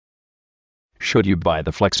Should you buy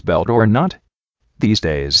the flex belt or not? These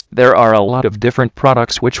days, there are a lot of different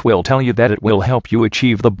products which will tell you that it will help you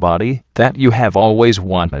achieve the body that you have always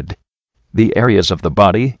wanted. The areas of the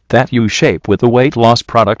body that you shape with the weight loss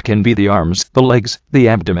product can be the arms, the legs, the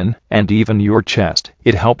abdomen, and even your chest.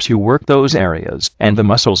 It helps you work those areas and the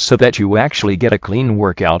muscles so that you actually get a clean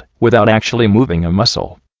workout without actually moving a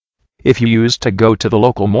muscle. If you used to go to the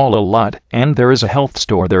local mall a lot and there is a health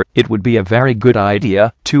store there, it would be a very good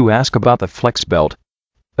idea to ask about the flex belt.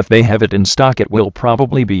 If they have it in stock, it will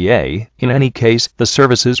probably be A. In any case, the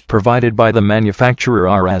services provided by the manufacturer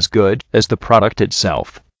are as good as the product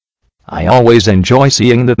itself. I always enjoy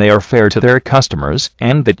seeing that they are fair to their customers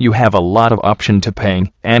and that you have a lot of option to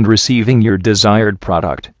paying and receiving your desired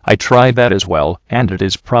product. I tried that as well, and it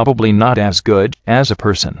is probably not as good as a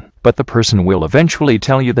person, but the person will eventually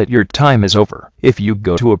tell you that your time is over if you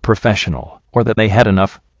go to a professional, or that they had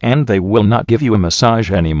enough and they will not give you a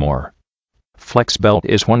massage anymore. Flex belt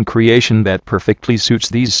is one creation that perfectly suits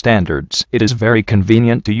these standards. It is very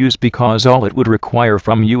convenient to use because all it would require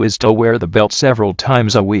from you is to wear the belt several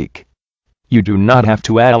times a week. You do not have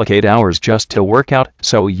to allocate hours just to work out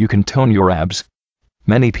so you can tone your abs.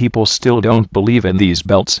 Many people still don't believe in these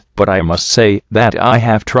belts, but I must say that I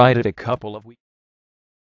have tried it a couple of weeks.